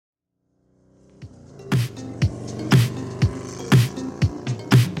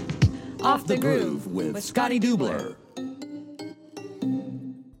Off the Groove with Scotty Dubler.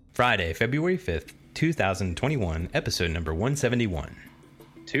 Friday, February 5th, 2021, episode number 171.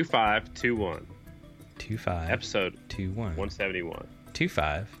 2521. 25. Episode 21. 171.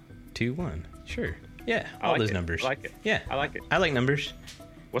 2521. Sure. Yeah, I all like those it. numbers. I like it. Yeah. I like it. I like numbers.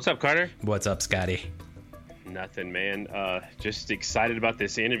 What's up, Carter? What's up, Scotty? Nothing, man. Just excited about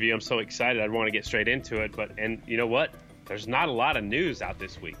this interview. I'm so excited. I want to get straight into it. And you know what? There's not a lot of news out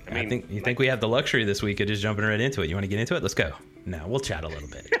this week. I mean, think we have the luxury this week of just jumping right into it. You want to get into it? Let's go. No, we'll chat a little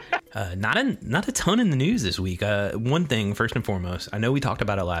bit. Not a ton in the news this week. One thing, first and foremost, I know we talked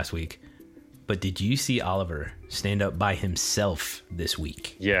about it last week, but did you see Oliver stand up by himself this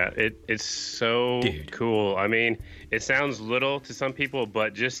week? Yeah, it's so cool. I mean, it sounds little to some people,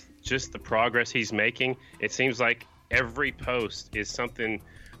 but just the progress he's making, it seems like every post is something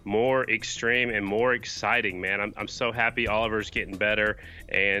more extreme and more exciting, man. I'm so happy Oliver's getting better,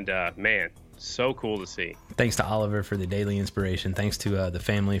 and man, so cool to see. Thanks to Oliver for the daily inspiration. Thanks to the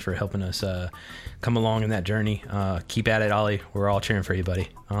family for helping us come along in that journey. Keep at it, Ollie. We're all cheering for you, buddy.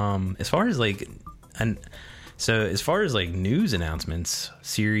 As far as news announcements,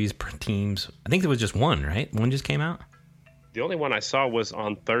 series, teams, I think there was just one, right? One just came out. The only one I saw was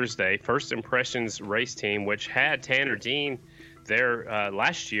on Thursday. First Impressions race team, which had Tanner Dean there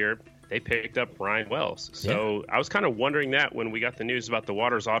last year. They picked up Ryan Wells. So I was kind of wondering that when we got the news about the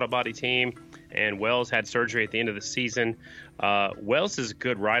Waters Auto Body team, and Wells had surgery at the end of the season. Wells is a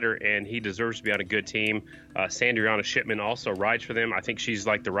good rider, and he deserves to be on a good team. Sandriana Shipman also rides for them. I think she's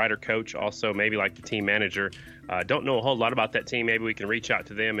like the rider coach, also maybe like the team manager. Don't know a whole lot about that team. Maybe we can reach out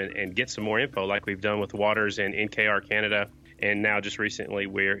to them and get some more info like we've done with Waters and NKR Canada. And now, just recently,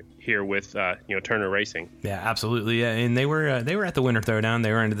 we're here with Turner Racing. Yeah, absolutely. Yeah, and they were at the Winter Throwdown.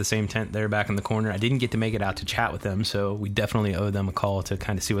 They were under the same tent there, back in the corner. I didn't get to make it out to chat with them, so we definitely owe them a call to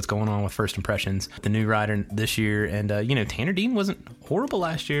kind of see what's going on with First Impressions, the new rider this year. And Tanner Dean wasn't horrible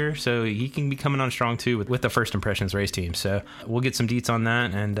last year, so he can be coming on strong too with the First Impressions race team. So we'll get some deets on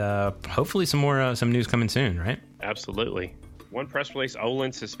that, and hopefully some news coming soon, right? Absolutely. One press release: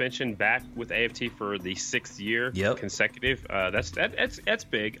 Olin suspension back with AFT for the 6th year consecutive. That's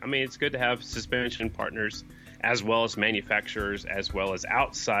big. I mean, it's good to have suspension partners as well as manufacturers, as well as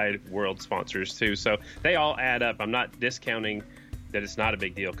outside world sponsors too. So they all add up. I'm not discounting that it's not a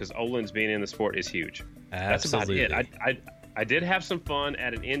big deal, because Olin's being in the sport is huge. Absolutely. That's about it. I did have some fun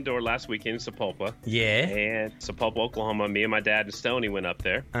at an indoor last weekend in Sapulpa. Yeah. And Sapulpa, Oklahoma. Me and my dad and Stoney went up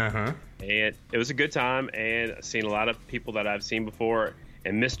there. Uh-huh. And it was a good time, and I've seen a lot of people that I've seen before.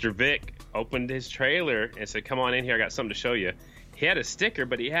 And Mr. Vic opened his trailer and said, "Come on in here, I got something to show you." He had a sticker,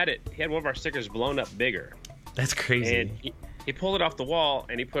 but he had one of our stickers blown up bigger. That's crazy. And he pulled it off the wall,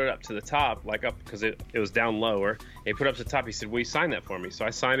 and he put it up to the top, like up, because it was down lower. And he put it up to the top. He said, "Will you sign that for me?" So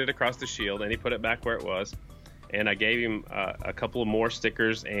I signed it across the shield, and he put it back where it was. And I gave him a couple of more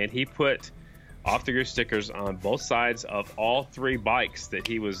stickers, and he put Off the Groove stickers on both sides of all 3 bikes that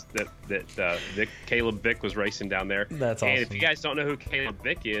Caleb Vick was racing down there. That's awesome. And if you guys don't know who Caleb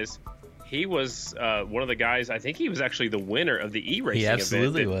Vick is, he was one of the guys. I think he was actually the winner of the e-racing event. He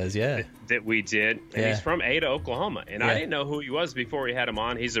absolutely was, yeah. That we did. And he's from Ada, Oklahoma. And I didn't know who he was before we had him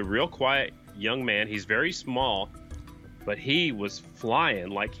on. He's a real quiet young man. He's very small, but he was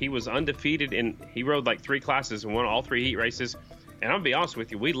flying. Like, he was undefeated, and he rode like 3 classes and won all 3 heat races. And I'm gonna be honest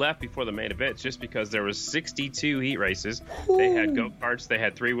with you, we left before the main event just because there was 62 heat races. Ooh. They had go-karts, they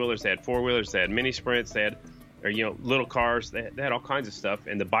had 3-wheelers, they had 4-wheelers, they had mini sprints, they had little cars, they had all kinds of stuff,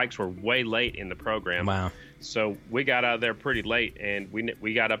 and the bikes were way late in the program. Wow. So we got out of there pretty late, and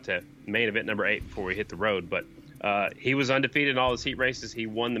we got up to main event number 8 before we hit the road. But he was undefeated in all his heat races. He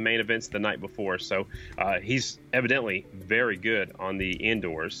won the main events the night before, so he's evidently very good on the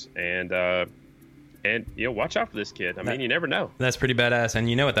indoors. And watch out for this kid. I mean, you never know. That's pretty badass. And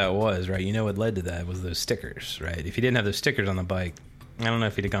you know what that was, right? You know what led to that was those stickers, right? If he didn't have those stickers on the bike, I don't know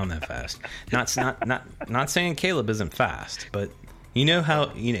if he'd have gone that fast. Not saying Caleb isn't fast, but you know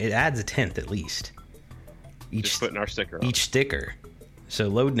how it adds a tenth at least. Just putting our sticker on. Each sticker. So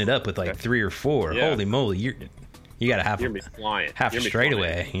loading it up with like 3 or 4, holy moly, you got to have half a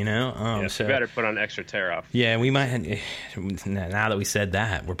straightaway, so you better put on extra tear off. Yeah, we might. Now that we said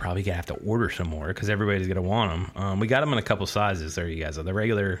that, we're probably gonna have to order some more because everybody's gonna want them. We got them in a couple sizes. There you guys are. The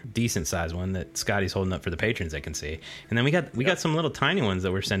regular, decent size one that Scotty's holding up for the patrons they can see, and then we got some little tiny ones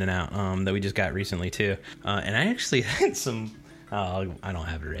that we're sending out that we just got recently too. And I actually had some. I don't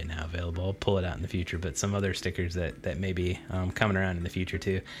have it right now available. I'll pull it out in the future, but some other stickers that may be coming around in the future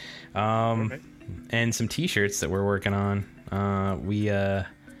too. Okay. And some T-shirts that we're working on. We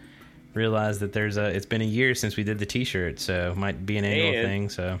realized that it's been a year since we did the T-shirt, so it might be an annual thing.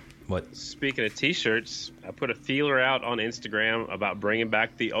 So What? Speaking of T-shirts, I put a feeler out on Instagram about bringing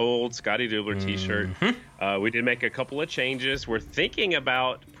back the old Scotty Dubler T-shirt. We did make a couple of changes. We're thinking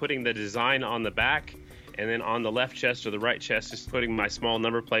about putting the design on the back, and then on the left chest or the right chest, just putting my small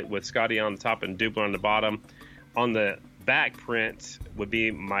number plate with Scotty on the top and Dubler on the bottom. On the back print would be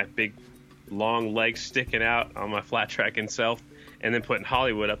my big long legs sticking out on my flat track itself, and then putting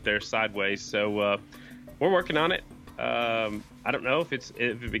Hollywood up there sideways. So we're working on it. I don't know if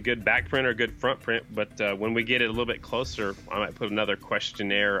it'd be good back print or good front print, but when we get it a little bit closer, I might put another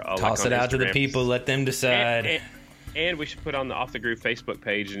questionnaire. Toss it out to the people, let them decide. And we should put on the Off the Groove Facebook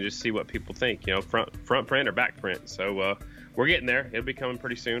page and just see what people think. Front print or back print. So we're getting there. It'll be coming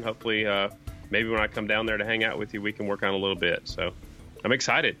pretty soon. Hopefully, maybe when I come down there to hang out with you, we can work on a little bit. So I'm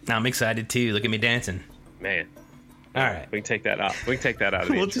excited. I'm excited too. Look at me dancing, man. All right. We can take that out. We can take that out of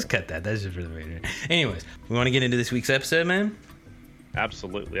the We'll intro. just cut that. That's just for the radio. Anyways, we want to get into this week's episode, man?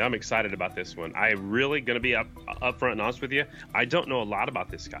 Absolutely. I'm excited about this one. I'm really going to be upfront and honest with you. I don't know a lot about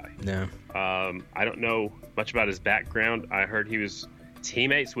this guy. No. I don't know much about his background. I heard he was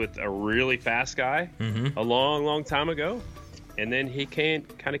teammates with a really fast guy a long, long time ago. And then he kind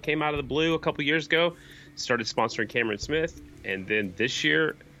of came out of the blue a couple years ago, started sponsoring Cameron Smith. And then this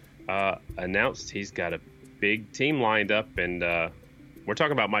year announced he's got a big team lined up, and we're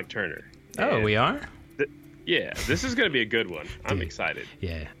talking about Mike Turner. Oh, we are? Yeah, this is going to be a good one. I'm excited.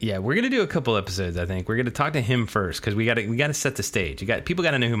 Yeah. We're going to do a couple episodes. I think we're going to talk to him first because we got to set the stage. People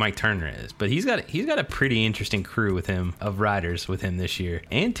got to know who Mike Turner is, but he's got a pretty interesting crew with him of riders with him this year,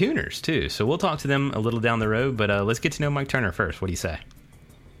 and tuners too. So we'll talk to them a little down the road. But let's get to know Mike Turner first. What do you say?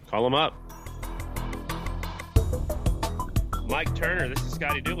 Call him up. Mike Turner, this is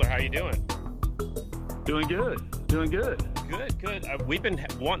Scotty Dubler. How you doing? Doing good. Good. We've been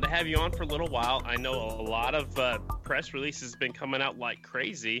wanting to have you on for a little while. I know a lot of press releases have been coming out like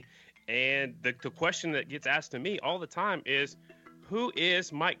crazy, and the question that gets asked to me all the time is, who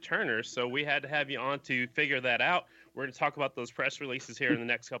is Mike Turner? So we had to have you on to figure that out. We're going to talk about those press releases here in the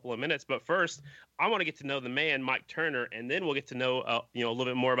next couple of minutes. But first, I want to get to know the man, Mike Turner, and then we'll get to know a little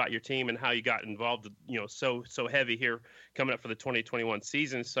bit more about your team and how you got involved, so heavy here coming up for the 2021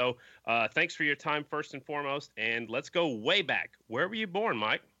 season. So thanks for your time first and foremost, and let's go way back. Where were you born,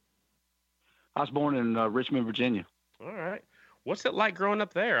 Mike? I was born in Richmond, Virginia. All right. What's it like growing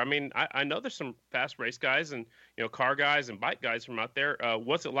up there? I mean, I know there's some fast race guys and car guys and bike guys from out there.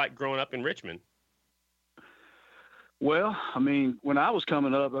 What's it like growing up in Richmond? Well, I mean, when I was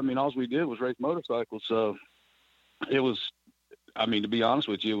coming up, all we did was race motorcycles. So it was, to be honest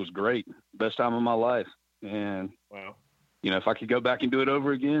with you, it was great. Best time of my life. And, wow. If I could go back and do it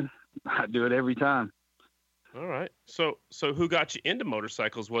over again, I'd do it every time. All right. So who got you into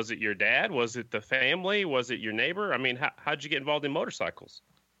motorcycles? Was it your dad? Was it the family? Was it your neighbor? I mean, how'd you get involved in motorcycles?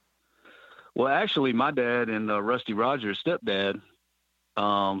 Well, actually, my dad and Rusty Rogers' stepdad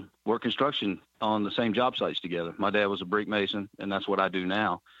worked construction on the same job sites together. My dad was a brick mason, and that's what I do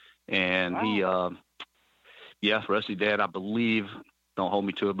now. And wow. Rusty dad, I believe, don't hold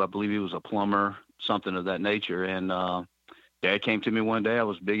me to it, but I believe he was a plumber, something of that nature. And Dad came to me one day. I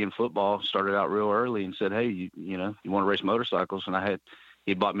was big in football, started out real early, and said, "Hey, you want to race motorcycles?" And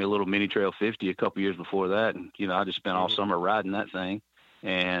he bought me a little Mini Trail 50 a couple years before that, and I just spent all summer riding that thing.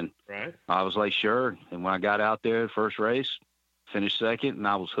 And right. I was like, sure. And when I got out there, first race, finished second, and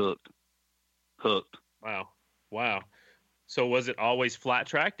I was hooked. Wow. So was it always flat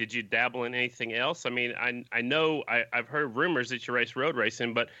track? Did you dabble in anything else? I mean, I know I've heard rumors that you race road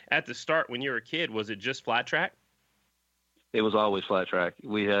racing, but at the start when you were a kid, was it just flat track? It was always flat track.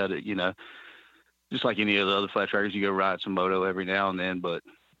 We had, just like any of the other flat trackers, you go ride some moto every now and then. But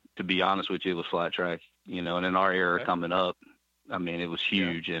to be honest with you, it was flat track, and in our era coming up, it was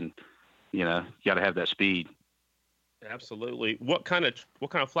huge. Yeah. And, you got to have that speed. Absolutely. What kind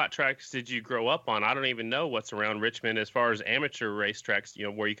of flat tracks did you grow up on? I don't even know what's around Richmond as far as amateur race tracks,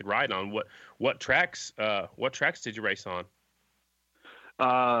 where you could ride on. What tracks did you race on?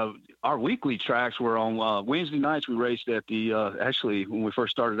 Our weekly tracks were on Wednesday nights. We raced at the actually when we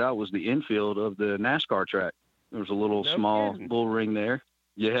first started out was the infield of the NASCAR track. There was a little small bull ring there.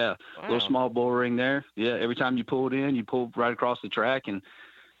 Yeah, wow. Little small bull ring there. Yeah, every time you pulled in, you pulled right across the track, and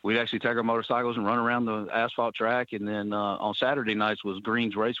we'd actually take our motorcycles and run around the asphalt track. And then on Saturday nights was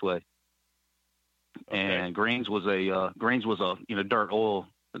Greens Raceway, and Greens was a dirt oil.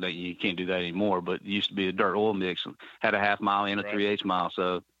 That you can't do that anymore, but it used to be a dirt oil mix. Had a half mile and a 3/8 mile,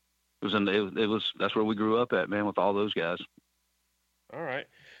 so it was that's where we grew up at, man, with all those guys. All right,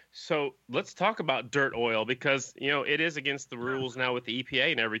 so let's talk about dirt oil because it is against the rules now with the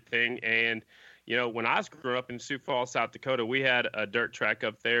EPA and everything, and when I was growing up in Sioux Falls, South Dakota, we had a dirt track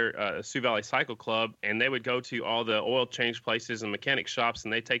up there, Sioux Valley Cycle Club, and they would go to all the oil change places and mechanic shops,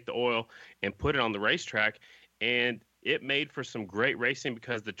 and they take the oil and put it on the racetrack. And it made for some great racing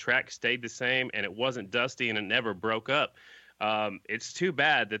because the track stayed the same and it wasn't dusty and it never broke up. It's too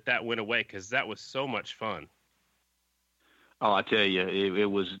bad that went away because that was so much fun. Oh, I tell you, it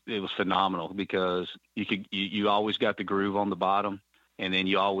was phenomenal because you always got the groove on the bottom, and then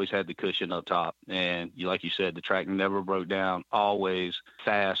you always had the cushion up top. And like you said, the track never broke down. Always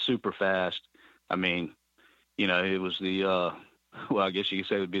fast, super fast. I mean, it was well, I guess you could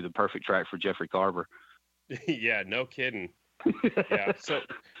say it would be the perfect track for Jeffrey Carver. Yeah, no kidding. Yeah. So,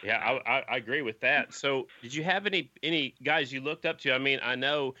 yeah, I agree with that. So, did you have any guys you looked up to? I mean, I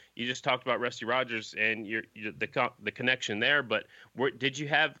know you just talked about Rusty Rogers and the connection there, but did you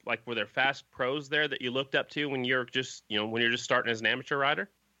have were there fast pros there that you looked up to when you're just starting as an amateur rider?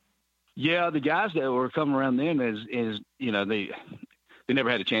 Yeah, the guys that were coming around then is they never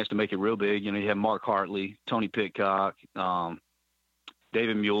had a chance to make it real big. You had Mark Hartley, Tony Pitcock,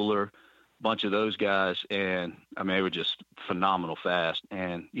 David Mueller, bunch of those guys, and I mean they were just phenomenal fast,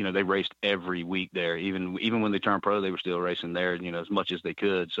 and they raced every week there. Even when they turned pro, they were still racing there, as much as they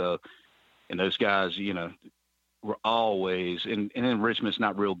could. So, and those guys, were always, and in Richmond's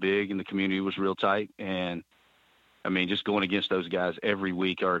not real big, and the community was real tight, and I mean just going against those guys every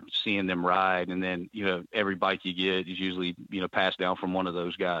week or seeing them ride, and then every bike you get is usually passed down from one of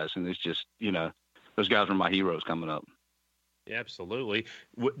those guys, and it's just those guys were my heroes coming up. Yeah, absolutely.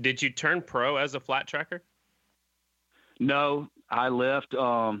 Did you turn pro as a flat tracker? No, I left.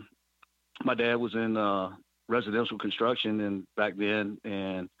 My dad was in residential construction, and back then,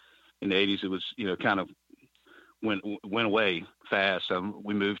 and in the 80s, it was kind of went away fast.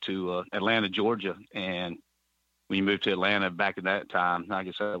 We moved to Atlanta, Georgia, and when you moved to Atlanta back at that time, I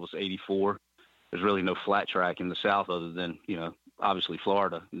guess that was 84. There's really no flat track in the South other than obviously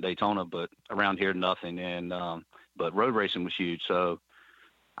Florida and Daytona, but around here nothing. And but road racing was huge, so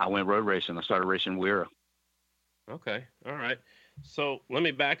I went road racing. I started racing Wera. Okay, all right. So let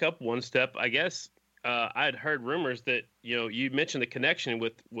me back up one step. I guess I had heard rumors that you mentioned the connection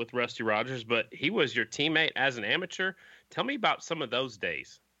with Rusty Rogers, but he was your teammate as an amateur. Tell me about some of those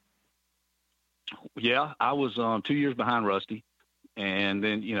days. Yeah, I was 2 years behind Rusty, and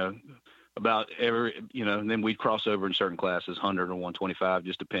then about and then we'd cross over in certain classes, 100 or 125,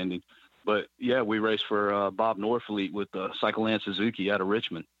 just depending. But yeah, we raced for Bob Norfleet with Cycleland Suzuki out of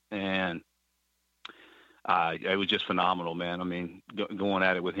Richmond, and it was just phenomenal, man. I mean, going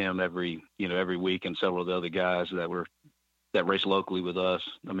at it with him every week, and several of the other guys that race locally with us.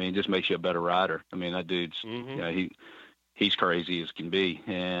 I mean, it just makes you a better rider. I mean, that dude's he's crazy as can be,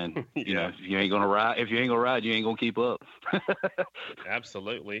 and if you ain't gonna ride, you ain't gonna keep up.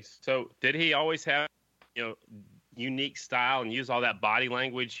 Absolutely. So, did he always have unique style and use all that body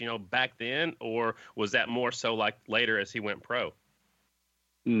language, back then, or was that more so like later as he went pro?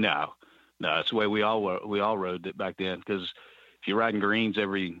 No, it's the way we all rode it back then. Because if you're riding greens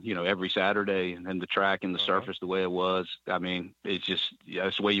every Saturday, and then the track and the surface the way it was, I mean, it's just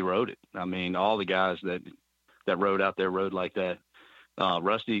that's the way you rode it. I mean, all the guys that rode out there rode like that.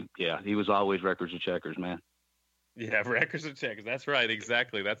 Rusty, yeah, he was always records of checkers, man. Yeah, records of checkers. That's right.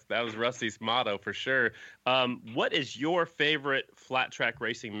 Exactly. That was Rusty's motto for sure. What is your favorite flat track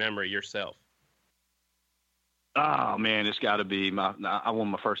racing memory yourself? Oh man, it's got to be I won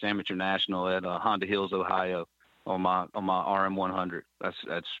my first amateur national at Honda Hills, Ohio, on my RM100. That's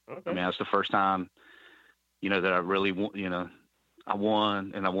okay. I mean, that's the first time, that I really I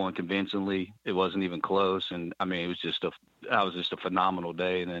won, and I won convincingly. It wasn't even close, and I mean, it was just a phenomenal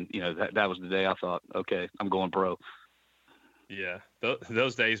day. And then that was the day I thought, okay, I'm going pro. Yeah,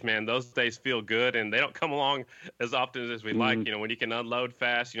 those days, man, those days feel good, and they don't come along as often as we like. When you can unload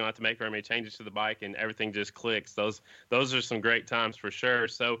fast, you don't have to make very many changes to the bike, and everything just clicks. Those are some great times for sure.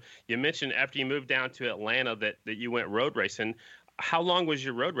 So you mentioned after you moved down to Atlanta that you went road racing. How long was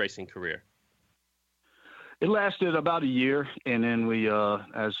your road racing career? It lasted about a year, and then we,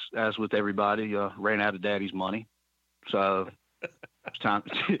 as with everybody, ran out of Daddy's money. So it's time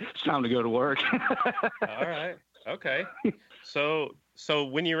to go to work. All right. Okay. So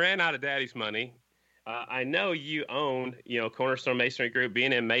when you ran out of Daddy's money, I know you owned, Cornerstone Masonry Group.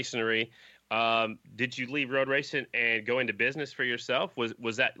 Being in masonry, did you leave road racing and go into business for yourself?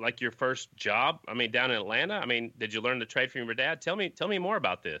 Was that like your first job? I mean, down in Atlanta. I mean, did you learn the trade from your dad? Tell me more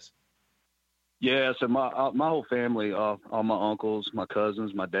about this. Yeah, so my whole family, all my uncles, my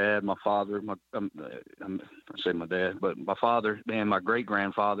cousins, my dad, my father, I say my dad, but my father and my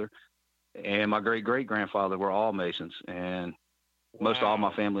great-grandfather and my great-great-grandfather were all Masons. And Most all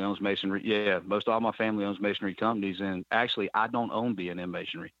my family owns masonry. Yeah, most all my family owns masonry companies, and actually, I don't own B&M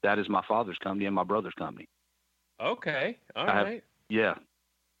Masonry. That is my father's company and my brother's company. Okay, all right. Yeah,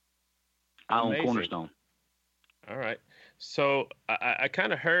 I own Cornerstone. All right. So I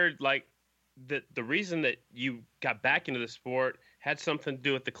kind of heard like the reason that you got back into the sport had something to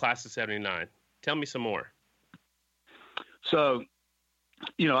do with the class of '79. Tell me some more. So,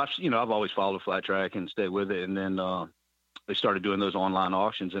 I've always followed flat track and stayed with it, and then they started doing those online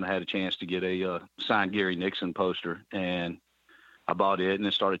auctions, and I had a chance to get a signed Gary Nixon poster, and I bought it, and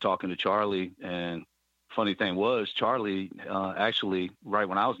then started talking to Charlie. And funny thing was, Charlie actually, right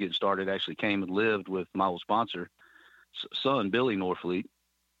when I was getting started, actually came and lived with my old sponsor, son, Billy Norfleet.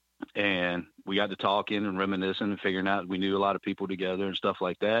 And we got to talking and reminiscing and figuring out we knew a lot of people together and stuff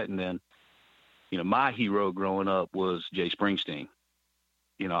like that. And then, my hero growing up was Jay Springsteen.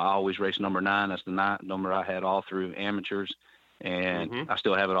 I always raced number 9. That's the number I had all through amateurs. And I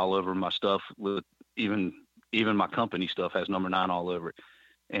still have it all over my stuff. With even my company stuff has number 9 all over it.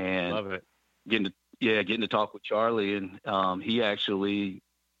 And love it. Getting to talk with Charlie, and he actually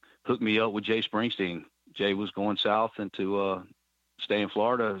hooked me up with Jay Springsteen. Jay was going south and to stay in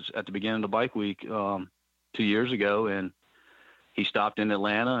Florida at the beginning of the bike week 2 years ago, and he stopped in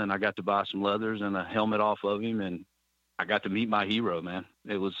Atlanta, and I got to buy some leathers and a helmet off of him, and I got to meet my hero, man.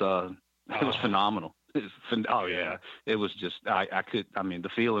 It was phenomenal. Yeah. It was just the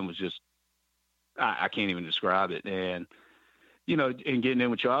feeling was just I can't even describe it. And and getting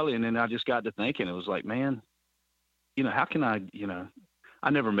in with Charlie, and then I just got to thinking, it was like, man, how can I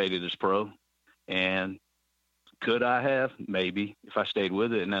never made it as pro, and could I have? Maybe, if I stayed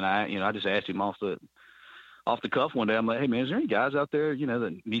with it. And then I just asked him off the cuff one day. I'm like, hey man, is there any guys out there,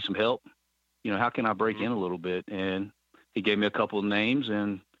 that need some help? How can I break in a little bit? And he gave me a couple of names,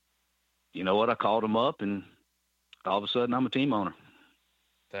 and you know what? I called him up, and all of a sudden I'm a team owner.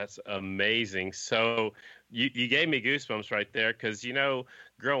 That's amazing. So you gave me goosebumps right there, because,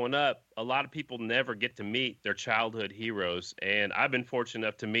 growing up, a lot of people never get to meet their childhood heroes. And I've been fortunate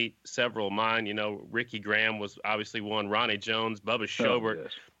enough to meet several of mine. Ricky Graham was obviously one, Ronnie Jones, Bubba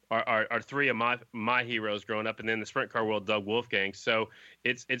Schobert are 3 of my heroes growing up. And then the sprint car world, Doug Wolfgang. So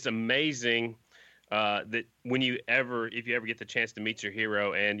it's amazing that if you ever get the chance to meet your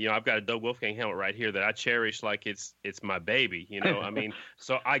hero, and I've got a Doug Wolfgang helmet right here that I cherish like it's my baby.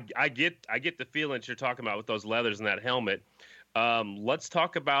 So I get the feeling that you're talking about with those leathers and that helmet. Let's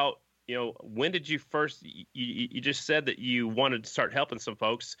talk about when did you first? You just said that you wanted to start helping some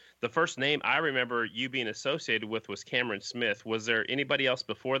folks. The first name I remember you being associated with was Cameron Smith. Was there anybody else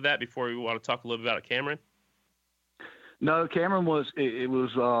before that? Before we want to talk a little bit about Cameron? No, Cameron was. It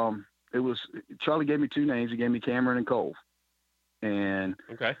was Charlie gave me 2 names. He gave me Cameron and Cole. And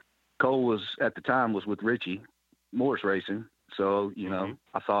Cole was at the time with Richie Morris Racing. So,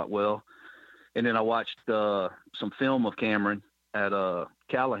 I thought, well, and then I watched some film of Cameron at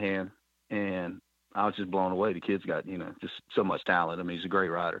Callahan, and I was just blown away. The kid's got, just so much talent. I mean, he's a great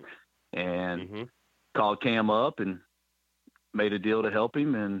rider. And called Cam up and made a deal to help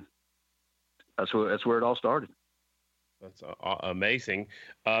him, and that's where it all started. That's amazing.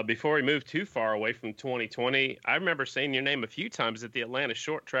 Before we move too far away from 2020, I remember saying your name a few times at the Atlanta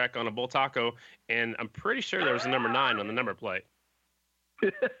short track on a Bull Taco, and I'm pretty sure there was a number 9 on the number plate.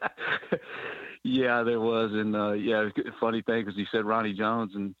 Yeah, there was. And funny thing, because he said Ronnie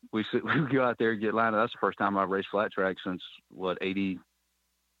Jones, and we go out there and get lined up. That's the first time I've raced flat track since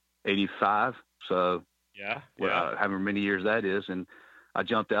 85. So however many years that is. And I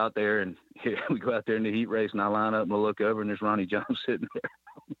jumped out there, and we go out there in the heat race, and I line up and I look over, and there's Ronnie Jones sitting there.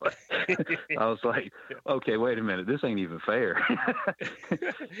 I was like, okay, wait a minute, this ain't even fair.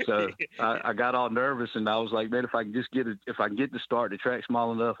 So I got all nervous, and I was like, man, if I can get to start, the track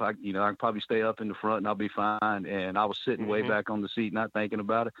small enough, I can probably stay up in the front and I'll be fine. And I was sitting way back on the seat, not thinking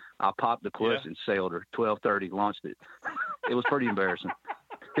about it. I popped the clutch and sailed her. 12:30, launched it. It was pretty embarrassing.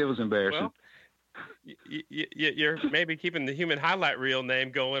 It was embarrassing. Well, you're maybe keeping the human highlight reel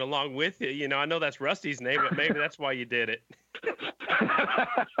name going along with it. I know that's Rusty's name, but maybe that's why you did it.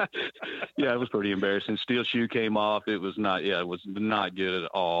 Yeah, it was pretty embarrassing. Steel shoe came off. It was not good at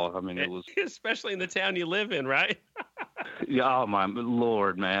all. I mean, it was especially in the town you live in, right? Yeah, oh my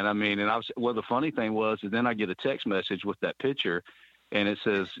Lord, man. I mean, and the funny thing was, is then I get a text message with that picture, and it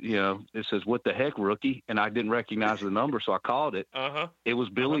says, what the heck, rookie? And I didn't recognize the number, so I called it. It was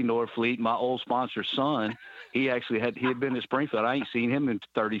Billy Norfleet, my old sponsor's son. He had been at Springfield. I ain't seen him in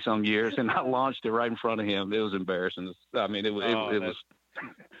 30-some years, and I launched it right in front of him. It was embarrassing. I mean, it was,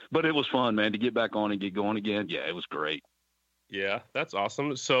 but it was fun, man, to get back on and get going again. Yeah, it was great. Yeah, that's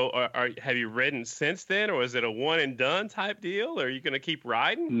awesome. So have you ridden since then, or is it a one and done type deal? Or are you going to keep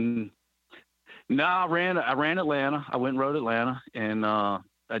riding? No, I ran Atlanta. I went and rode Atlanta and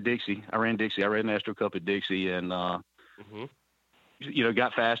at Dixie. I ran Dixie. I ran the Astro Cup at Dixie and got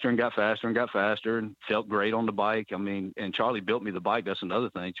faster and got faster and got faster and felt great on the bike. I mean, and Charlie built me the bike. That's another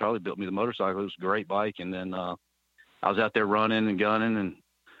thing. Charlie built me the motorcycle. It was a great bike. And then I was out there running and gunning and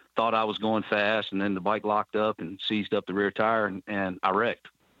thought I was going fast, and then the bike locked up and seized up the rear tire, and I wrecked.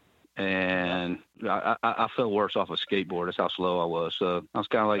 And I felt worse off a skateboard. That's how slow I was. So I was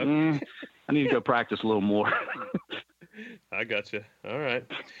kind of like, I need to go practice a little more. I got you. All right.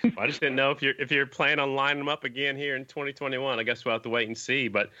 I just didn't know if you're planning on lining them up again here in 2021. I guess we'll have to wait and see.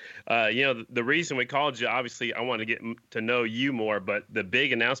 But the reason we called you, obviously, I want to get to know you more. But the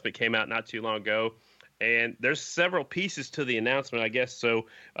big announcement came out not too long ago. And there's several pieces to the announcement, I guess, so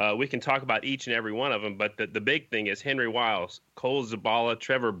we can talk about each and every one of them. But the big thing is Henry Wiles, Cole Zabala,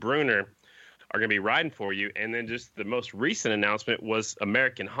 Trevor Bruner are going to be riding for you. And then just the most recent announcement was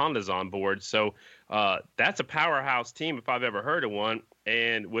American Honda's on board. So that's a powerhouse team if I've ever heard of one.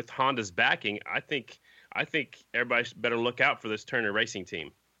 And with Honda's backing, I think everybody better look out for this Turner Racing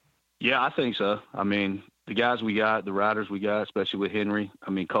team. Yeah, I think so. I mean, the guys we got, the riders we got, especially with Henry.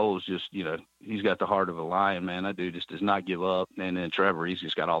 I mean, Cole's just, he's got the heart of a lion, man. That dude just does not give up. And then Trevor, he's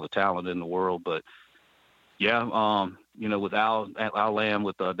just got all the talent in the world. But yeah, with Al Lamb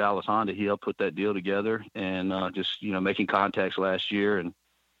with Dallas Honda, he helped put that deal together and just, making contacts last year. And,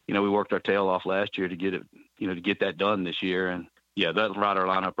 we worked our tail off last year to get it, to get that done this year. And yeah, that rider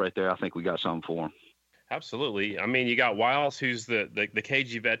lineup right there, I think we got something for him. Absolutely. I mean, you got Wiles, who's the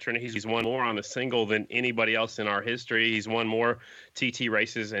KG veteran. He's won more on the single than anybody else in our history. He's won more TT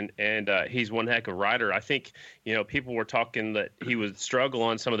races, and he's one heck of a rider. I think, people were talking that he would struggle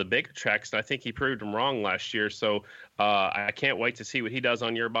on some of the bigger tracks, and I think he proved them wrong last year. So I can't wait to see what he does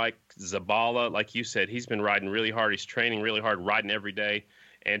on your bike. Zabala, like you said, he's been riding really hard. He's training really hard, riding every day.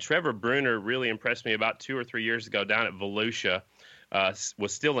 And Trevor Bruner really impressed me about 2 or 3 years ago down at Volusia.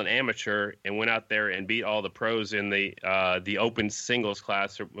 Was still an amateur and went out there and beat all the pros in the open singles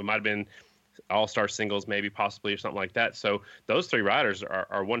class. Or it might have been all-star singles, maybe possibly, or something like that. So those three riders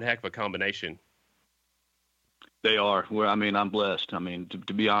are one heck of a combination. They are. Well, I mean, I'm blessed. I mean,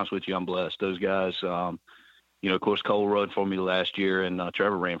 to be honest with you, I'm blessed. Those guys, of course, Cole ran for me last year, and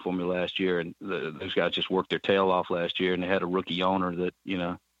Trevor ran for me last year, and those guys just worked their tail off last year, and they had a rookie owner that,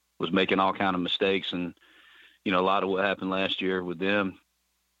 was making all kind of mistakes. And a lot of what happened last year with them,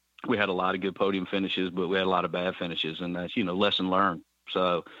 we had a lot of good podium finishes, but we had a lot of bad finishes, and that's, lesson learned.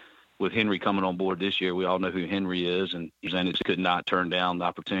 So with Henry coming on board this year, we all know who Henry is, and he could not turn down the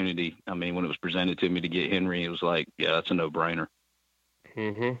opportunity. I mean, when it was presented to me to get Henry, it was like, yeah, that's a no-brainer.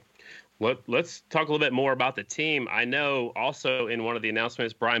 Mm-hmm. Let's talk a little bit more about the team. I know also in one of the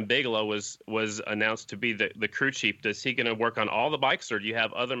announcements, Brian Bigelow was announced to be the crew chief. Is he going to work on all the bikes, or do you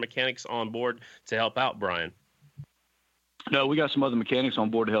have other mechanics on board to help out Brian? No, we got some other mechanics on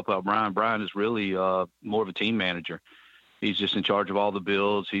board to help out Brian. Brian is really more of a team manager. He's just in charge of all the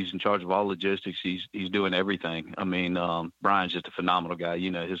builds. He's in charge of all logistics. He's doing everything. I mean, Brian's just a phenomenal guy.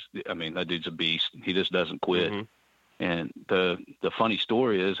 That dude's a beast. He just doesn't quit. Mm-hmm. And the funny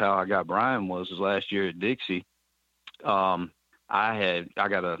story is how I got Brian was last year at Dixie. I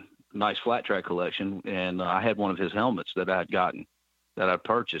got a nice flat track collection, and I had one of his helmets that I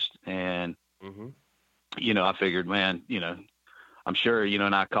purchased, and I figured, man, I'm sure,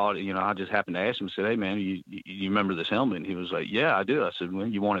 and I called it, I just happened to ask him, said, hey, man, you remember this helmet? And he was like, yeah, I do. I said, well,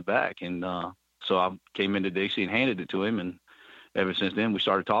 you want it back? And so I came into Dixie and handed it to him. And ever since then, we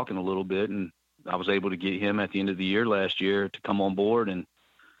started talking a little bit, and I was able to get him at the end of the year last year to come on board. And,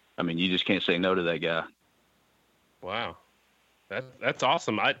 I mean, you just can't say no to that guy. Wow. That's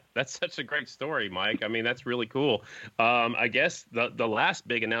awesome. That's such a great story, Mike. I mean, that's really cool. I guess the last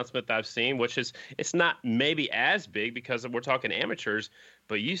big announcement that I've seen, which is it's not maybe as big because we're talking amateurs,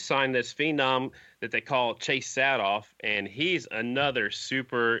 but you signed this phenom that they call Chase Sadoff, and he's another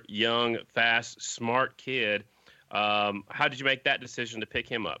super young, fast, smart kid. How did you make that decision to pick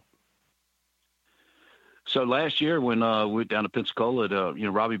him up? So last year when we went down to Pensacola to,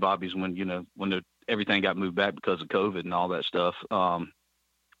 Robbie Bobby's when everything got moved back because of COVID and all that stuff.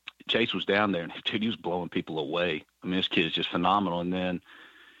 Chase was down there, and dude, he was blowing people away. I mean, this kid is just phenomenal. And then,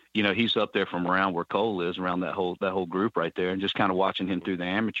 he's up there from around where Cole is, around that whole group right there, and just kind of watching him through the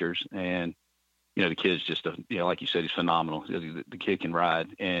amateurs. And, the kid's just, like you said, he's phenomenal. The kid can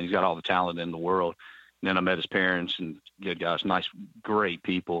ride, and he's got all the talent in the world. And then I met his parents, and good guys, nice, great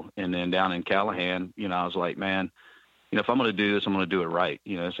people. And then down in Callahan, I was like, man, if I'm going to do this, I'm going to do it right.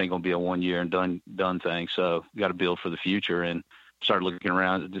 This ain't going to be a 1 year and done thing. So you got to build for the future, and started looking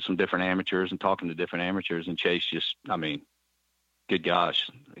around at some different amateurs and talking to different amateurs. And Chase just, good gosh,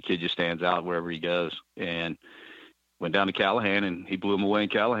 the kid just stands out wherever he goes. And went down to Callahan, and he blew him away in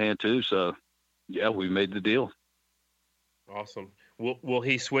Callahan too. So yeah, we made the deal. Awesome. Will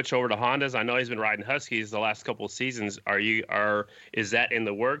he switch over to Hondas? I know he's been riding Huskies the last couple of seasons. Is that in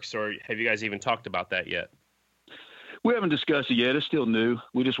the works, or have you guys even talked about that yet? We haven't discussed it yet. It's still new.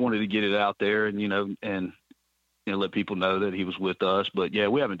 We just wanted to get it out there and, let people know that he was with us. But yeah,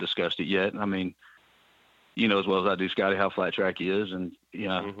 we haven't discussed it yet. As well as I do, Scotty, how flat track is. And,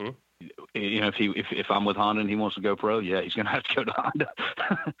 if I'm with Honda and he wants to go pro, yeah, he's going to have to go to Honda.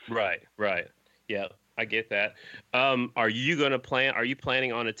 Right. Yeah, I get that. Are you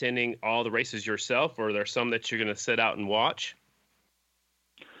planning on attending all the races yourself, or are there some that you're going to sit out and watch?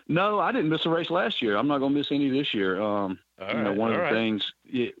 No, I didn't miss a race last year. I'm not going to miss any this year. One of the things,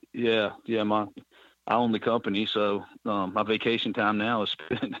 I own the company, so my vacation time now is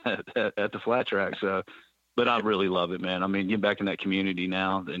spent at the flat track. So, but I really love it, man. Getting back in that community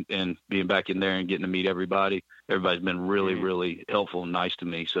now and being back in there and getting to meet everybody. Everybody's been really, really helpful and nice to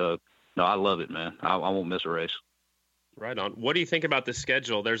me. So, no, I love it, man. I won't miss a race. Right on. What do you think about the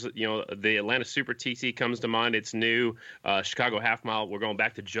schedule? There's, the Atlanta Super TC comes to mind. It's new. Chicago Half Mile. We're going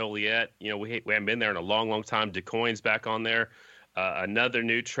back to Joliet. We haven't been there in a long, long time. DeCoin's back on there. Another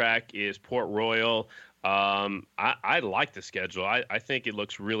new track is Port Royal. I like the schedule. I think it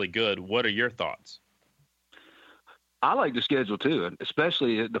looks really good. What are your thoughts? I like the schedule too,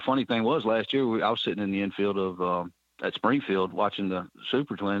 especially the funny thing was last year I was sitting in the infield of at Springfield watching the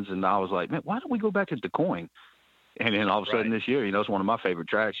Super Twins, and I was like, man, why don't we go back to DeCoin? And then all of a sudden this year, it's one of my favorite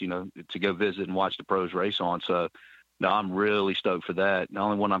tracks, to go visit and watch the pros race on. So, no, I'm really stoked for that. The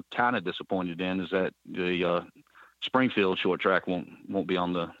only one I'm kind of disappointed in is that the Springfield short track won't be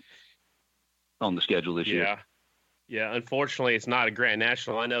on the schedule this year. Yeah, unfortunately, it's not a Grand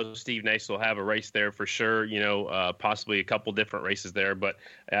National. I know Steve Nace will have a race there for sure, possibly a couple different races there, but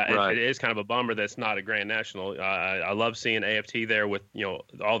it is kind of a bummer that it's not a Grand National. I love seeing AFT there with,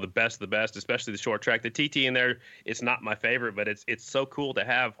 all the best of the best, especially the short track. The TT in there, it's not my favorite, but it's so cool to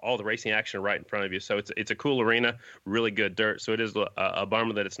have all the racing action right in front of you. So it's a cool arena, really good dirt. So it is a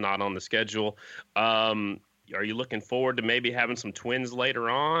bummer that it's not on the schedule. Are you looking forward to maybe having some twins later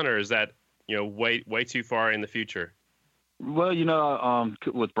on, or is that, way too far in the future? Well,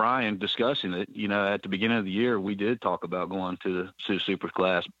 with Brian discussing it, at the beginning of the year, we did talk about going to the Super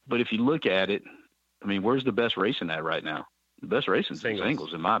Class. But if you look at it, where's the best racing at right now? The best racing is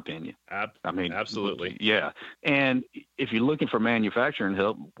singles, in my opinion. Absolutely. Yeah. And if you're looking for manufacturing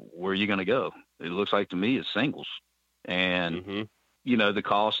help, where are you going to go? It looks like to me it's singles. And, the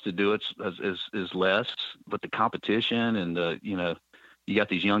cost to do it is less, but the competition and you got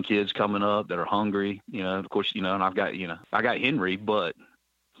these young kids coming up that are hungry, of course, and I got Henry, but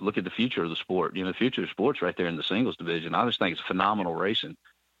look at the future of the sport. The future of sport's right there in the singles division. I just think it's phenomenal racing.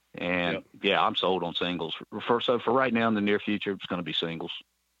 And I'm sold on singles. So for right now in the near future, it's going to be singles.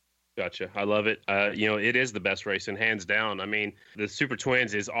 Gotcha. I love it. It is the best racing, hands down. The Super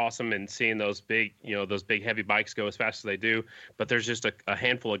Twins is awesome, and seeing those big heavy bikes go as fast as they do. But there's just a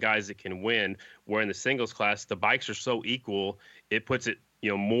handful of guys that can win. Where in the singles class, the bikes are so equal, it puts it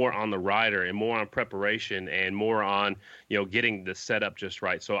more on the rider and more on preparation and more on getting the setup just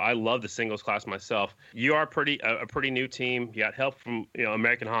right. So I love the singles class myself. You are a pretty new team. You got help from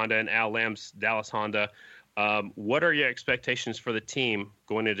American Honda and Al Lamb's Dallas Honda. What are your expectations for the team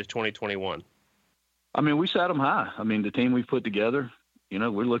going into 2021? We set them high. The team we've put together,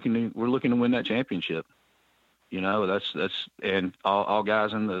 we're looking to win that championship. That's and all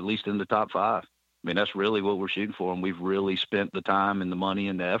guys at least in the top 5. That's really what we're shooting for, and we've really spent the time and the money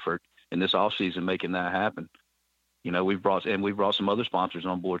and the effort in this off season making that happen. We've brought some other sponsors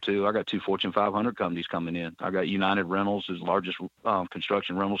on board too. I got 2 Fortune 500 companies coming in. I got United Rentals, who's the largest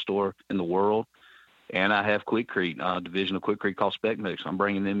construction rental store in the world. And I have Quikrete, division of Quikrete called Spec Mix. I'm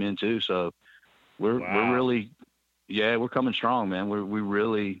bringing them in too. So we're really, we're coming strong, man. We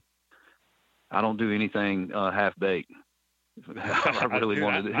really, I don't do anything half baked. I really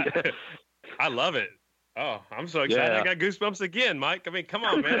wanted it. I love it. Oh, I'm so excited. I got goosebumps again, Mike. Come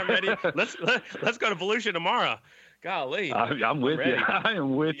on, man. I'm ready. Let's go to Volusia tomorrow. Golly. I'm with you. I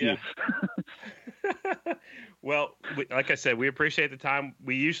am with you. Well, like I said, we appreciate the time.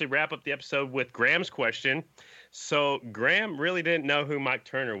 We usually wrap up the episode with Graham's question. So Graham really didn't know who Mike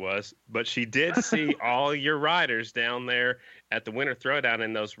Turner was, but she did see all your riders down there at the Winter Throwdown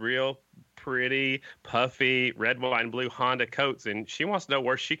in those real pretty, puffy, red, white, and blue Honda coats, and she wants to know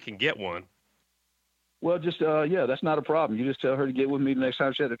where she can get one. Well, just that's not a problem. You just tell her to get with me the next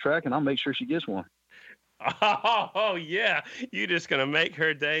time she's at the track, and I'll make sure she gets one. Oh, yeah. You're just going to make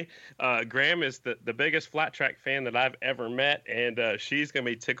her day. Graham is the biggest flat track fan that I've ever met, and she's going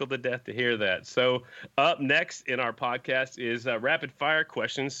to be tickled to death to hear that. So up next in our podcast is rapid fire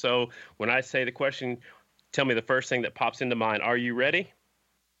questions. So when I say the question, tell me the first thing that pops into mind. Are you ready?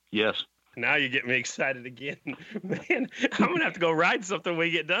 Yes. Now you get me excited again. Man, I'm going to have to go ride something when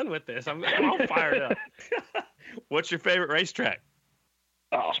we get done with this. I'm all fired up. What's your favorite racetrack?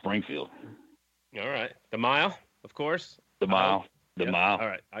 Oh, Springfield. All right. The Mile, of course. The Mile. Mile. All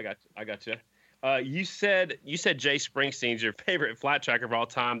right. I got you. You said Jay Springsteen's your favorite flat tracker of all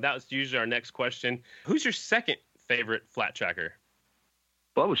time. That was usually our next question. Who's your second favorite flat tracker?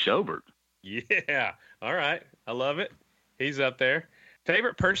 Bubba Schobert. Yeah. All right. I love it. He's up there.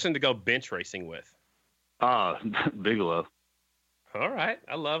 Favorite person to go bench racing with? Bigelow. All right.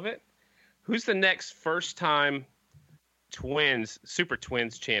 I love it. Who's the next first-time Super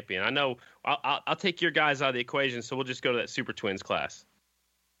Twins champion? I know I'll take your guys out of the equation, so we'll just go to that Super Twins class.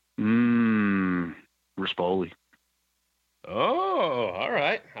 Rispoli. Oh, all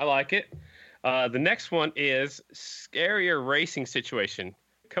right. I like it. The next one is scarier racing situation.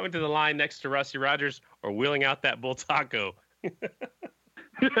 Coming to the line next to Rusty Rogers or wheeling out that Bull Taco?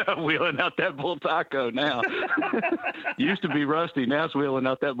 Wheeling out that Bull Taco now. Used to be Rusty, now it's wheeling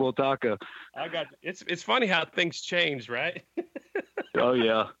out that Bull Taco. I got you. It's funny how things change, right? Oh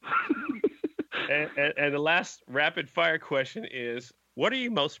yeah. and the last rapid fire question is, what are you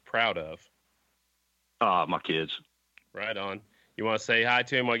most proud of? My kids. Right on. You want to say hi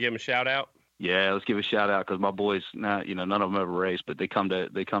to him? Want to give him a shout out? Yeah, let's give a shout out because my boys, now none of them ever race, but they come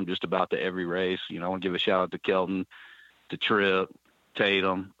just about to every race. I want to give a shout out to Kelton, to Tripp,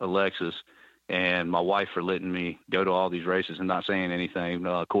 Tatum, Alexis, and my wife for letting me go to all these races and not saying anything.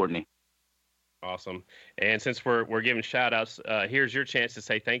 Courtney. All And since we're giving shout outs, here's your chance to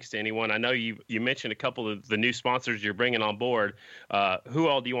say thanks to anyone. I know you mentioned a couple of the new sponsors you're bringing on board. Who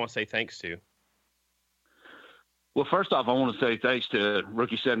all do you want to say thanks to? Well, first off, I want to say thanks to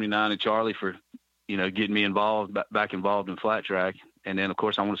Rookie 79 and Charlie for, getting me back involved in flat track. And then, of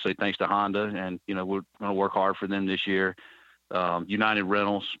course, I want to say thanks to Honda. And, we're going to work hard for them this year. United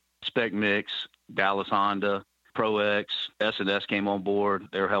Rentals, Spec Mix, Dallas Honda, Pro X, S&S came on board.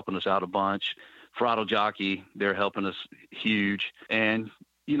 They're helping us out a bunch. Throttle Jockey, they're helping us huge. And,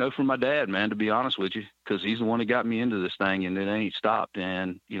 for my dad, man, to be honest with you, because he's the one that got me into this thing and it ain't stopped.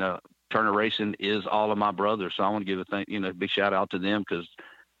 And, Turner Racing is all of my brothers. So I want to give a big shout out to them because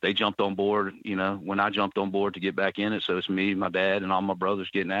they jumped on board, when I jumped on board to get back in it. So it's me, my dad, and all my brothers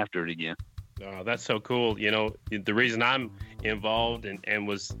getting after it again. Oh, that's so cool. The reason I'm involved and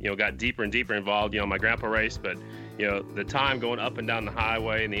was, got deeper and deeper involved, my grandpa raced, but, the time going up and down the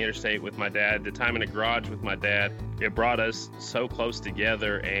highway and the interstate with my dad, the time in the garage with my dad, it brought us so close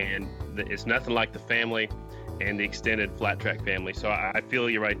together, and it's nothing like the family and the extended flat track family. So I feel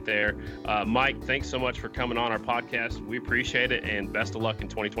you right there. Mike, thanks so much for coming on our podcast. We appreciate it, and best of luck in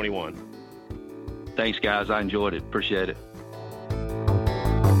 2021. Thanks, guys. I enjoyed it. Appreciate it.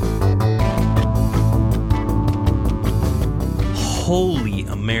 Holy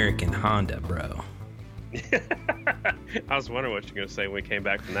American Honda, bro. I was wondering what you're going to say when we came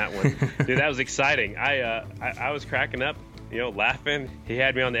back from that one. Dude, that was exciting. I was cracking up, laughing. He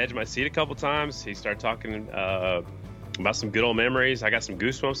had me on the edge of my seat a couple times. He started talking about some good old memories. I got some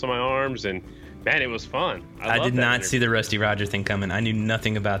goosebumps on my arms, and man, it was fun. I did not see the Rusty Roger thing coming. I knew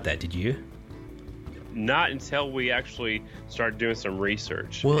nothing about that. Did you? Not until we actually started doing some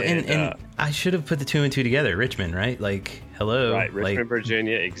research. Well, and I should have put the two and two together. Richmond, right? Like, hello. Right, Richmond,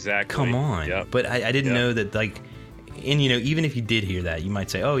 Virginia, exactly. Come on. Yep. But I didn't know that, like, and, even if you did hear that, you might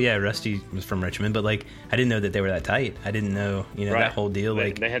say, oh, yeah, Rusty was from Richmond. But, like, I didn't know that they were that tight. I didn't know, right. That whole deal.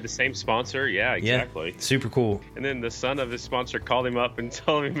 They had the same sponsor. Yeah, exactly. Yeah, super cool. And then the son of his sponsor called him up and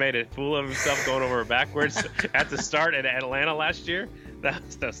told him he made a fool of himself going over backwards at the start at Atlanta last year.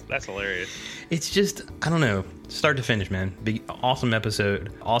 That's hilarious. It's just, I don't know, start to finish, man. Big, awesome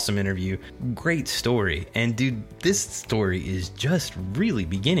episode, awesome interview, great story. And dude, this story is just really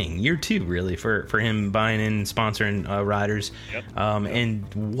beginning. Year 2, really, for him buying in, sponsoring riders. Yep.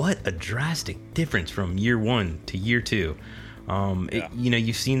 And what a drastic difference from year 1 to year 2.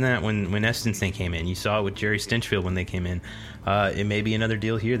 You've seen that when Estenson came in. You saw it with Jerry Stinchfield when they came in. It may be another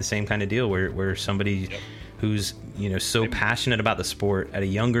deal here, the same kind of deal where somebody who's so passionate about the sport at a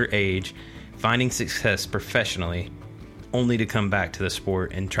younger age, finding success professionally, only to come back to the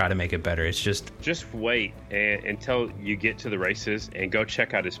sport and try to make it better. It's just wait until you get to the races and go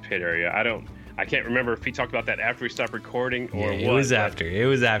check out his pit area. I can't remember if he talked about that after we stopped recording or what. It was after.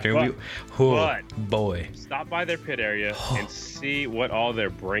 But boy. Stop by their pit area and see what all they're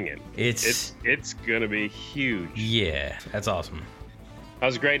bringing. It's going to be huge. Yeah, that's awesome. That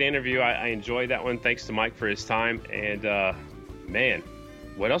was a great interview. I enjoyed that one. Thanks to Mike for his time. And, man,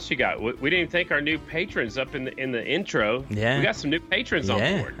 what else you got? We didn't even thank our new patrons up in the intro. Yeah. We got some new patrons on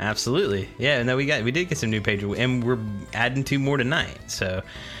board. Yeah, absolutely. Yeah, no, we did get some new patrons, and we're adding 2 more tonight. So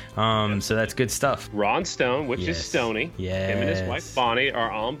that's good stuff. Ron Stone, which is Stoney. Yes. Him and his wife Bonnie are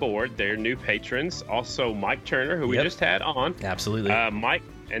on board. They're new patrons. Also, Mike Turner, who we just had on. Absolutely. Mike,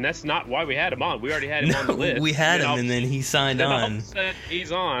 and that's not why we had him on. We already had him on the list. We had him, and then he signed on. All of a sudden,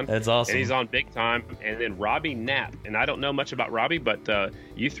 he's on. That's awesome. And he's on big time. And then Robbie Knapp. And I don't know much about Robbie, but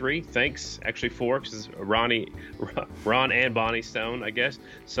you three, thanks. Actually, 4, because Ron and Bonnie Stone, I guess.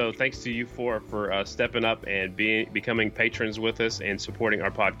 So thanks to you 4 for stepping up and becoming patrons with us and supporting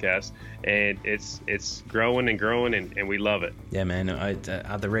our podcast. And it's growing and growing, and we love it. Yeah, man.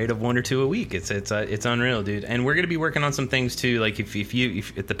 At the rate of 1 or 2 a week, it's unreal, dude. And we're gonna be working on some things too. Like if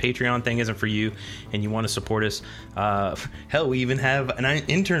the Patreon thing isn't for you and you want to support us, hell, we even have an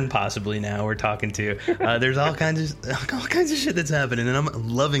intern possibly now we're talking to. There's all kinds of shit that's happening, and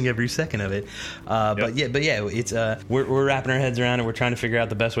I'm loving every second of it. But yeah, it's we're wrapping our heads around it. We're trying to figure out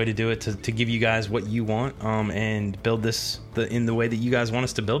the best way to do it to give you guys what you want, and build this in the way that you guys want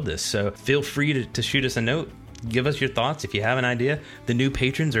us to build this. So feel free to shoot us a note. Give us your thoughts if you have an idea. The new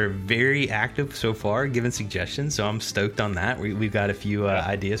patrons are very active so far, giving suggestions, so I'm stoked on that. We've got a few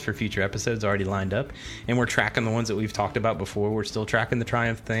ideas for future episodes already lined up, and we're tracking the ones that we've talked about before. We're still tracking the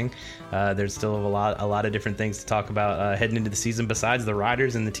Triumph thing. There's still a lot of different things to talk about heading into the season besides the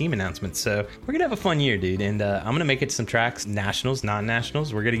riders and the team announcements. So we're gonna have a fun year, dude, and I'm gonna make it some tracks, nationals,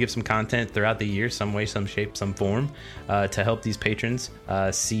 non-nationals. We're gonna give some content throughout the year, some way, some shape, some form, to help these patrons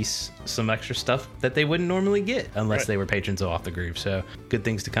see some extra stuff that they wouldn't normally get unless they were patrons of Off the Groove. So good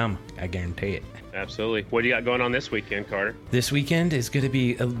things to come, I guarantee it. Absolutely. What do you got going on this weekend, Carter? This weekend is going to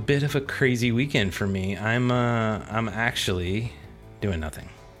be a bit of a crazy weekend for me. I'm actually doing nothing.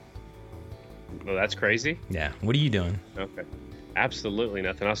 Well, that's crazy. Yeah. What are you doing? Okay. Absolutely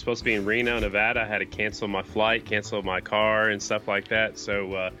nothing. I was supposed to be in Reno, Nevada. I had to cancel my flight, cancel my car, and stuff like that.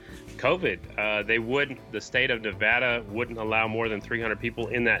 So COVID, the state of Nevada wouldn't allow more than 300 people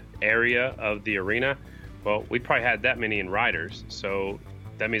in that area of the arena. Well, we probably had that many in riders, so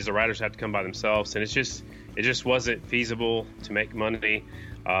that means the riders have to come by themselves, and it just wasn't feasible to make money.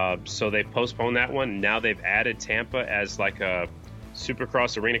 So they postponed that one. Now they've added Tampa as like a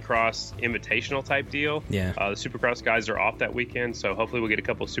Supercross, Arena Cross, invitational type deal. Yeah. The Supercross guys are off that weekend, so hopefully we'll get a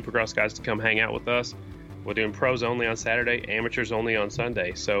couple of Supercross guys to come hang out with us. We're doing pros only on Saturday, amateurs only on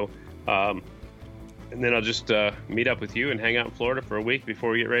Sunday. So, and then I'll just meet up with you and hang out in Florida for a week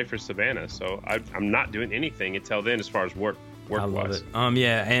before we get ready for Savannah. So I'm not doing anything until then as far as work. I love it.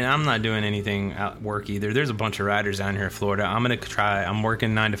 Yeah, and I'm not doing anything at work either. There's a bunch of riders down here in Florida. I'm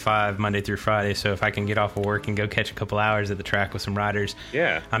working 9 to 5 Monday through Friday, so if I can get off of work and go catch a couple hours at the track with some riders,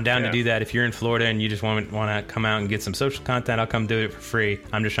 I'm down to do that. If you're in Florida and you just want to come out and get some social content, I'll come do it for free.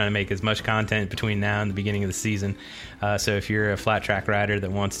 I'm just trying to make as much content between now and the beginning of the season. So if you're a flat track rider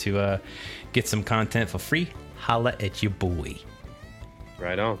that wants to get some content for free, holla at your boy.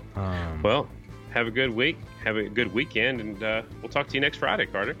 Right on. Well, have a good week. Have a good weekend, and we'll talk to you next Friday,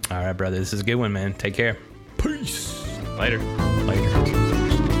 Carter. All right, brother. This is a good one, man. Take care. Peace. Later.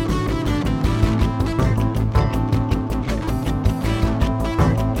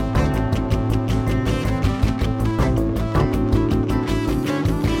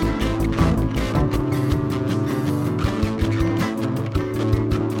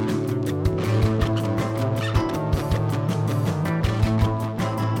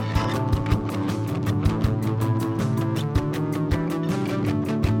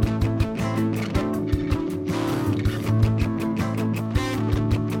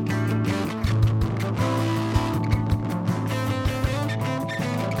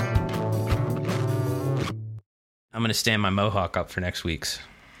 I'm going to stand my mohawk up for next week's.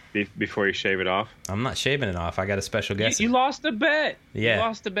 Before you shave it off? I'm not shaving it off. I got a special guest. You lost a bet. Yeah. You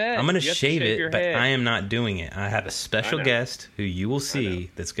lost a bet. I'm going to shave it, but I am not doing it. I have a special guest who you will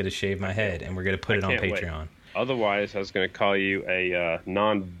see that's going to shave my head, and we're going to put it on Patreon. Wait. Otherwise, I was going to call you a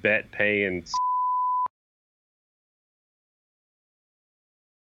non-bet paying